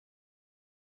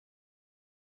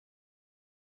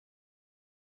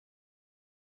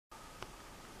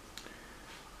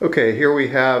Okay, here we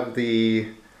have the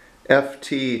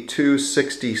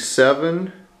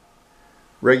FT267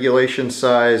 regulation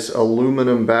size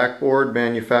aluminum backboard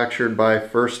manufactured by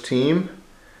First Team.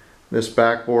 This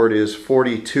backboard is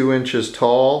 42 inches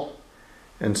tall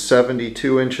and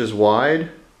 72 inches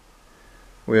wide.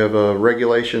 We have a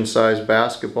regulation size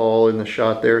basketball in the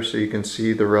shot there so you can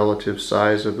see the relative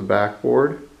size of the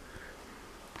backboard.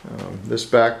 This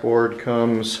backboard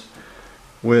comes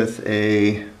with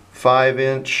a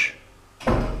 5-inch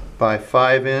by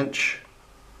 5-inch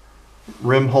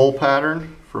rim hole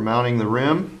pattern for mounting the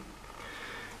rim.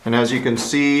 And as you can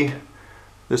see,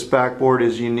 this backboard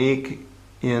is unique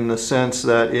in the sense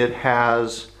that it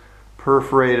has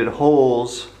perforated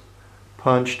holes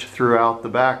punched throughout the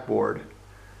backboard.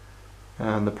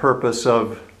 And the purpose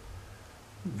of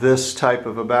this type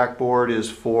of a backboard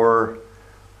is for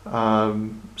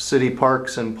city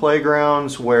parks and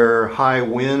playgrounds where high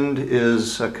wind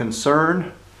is a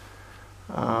concern.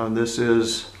 This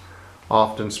is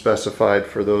often specified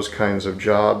for those kinds of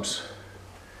jobs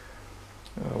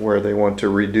where they want to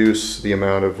reduce the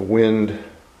amount of wind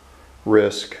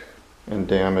risk and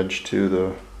damage to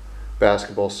the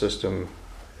basketball system.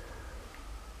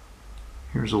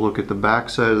 Here's a look at the back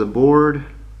side of the board.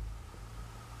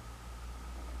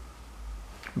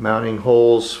 Mounting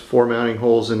holes, 4 mounting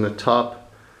holes in the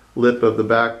top lip of the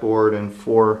backboard and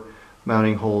 4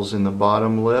 mounting holes in the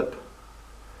bottom lip.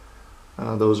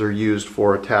 Those are used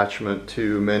for attachment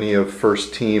to many of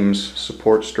First Team's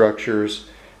support structures,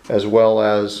 as well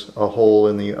as a hole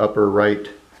in the upper right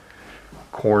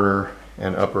corner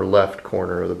and upper left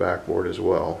corner of the backboard as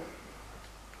well.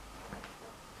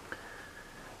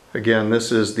 Again,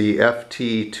 this is the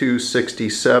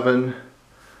FT267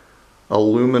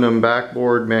 aluminum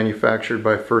backboard manufactured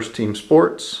by First Team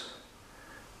Sports.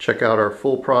 Check out our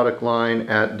full product line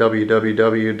at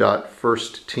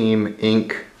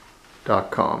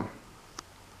www.firstteaminc.com.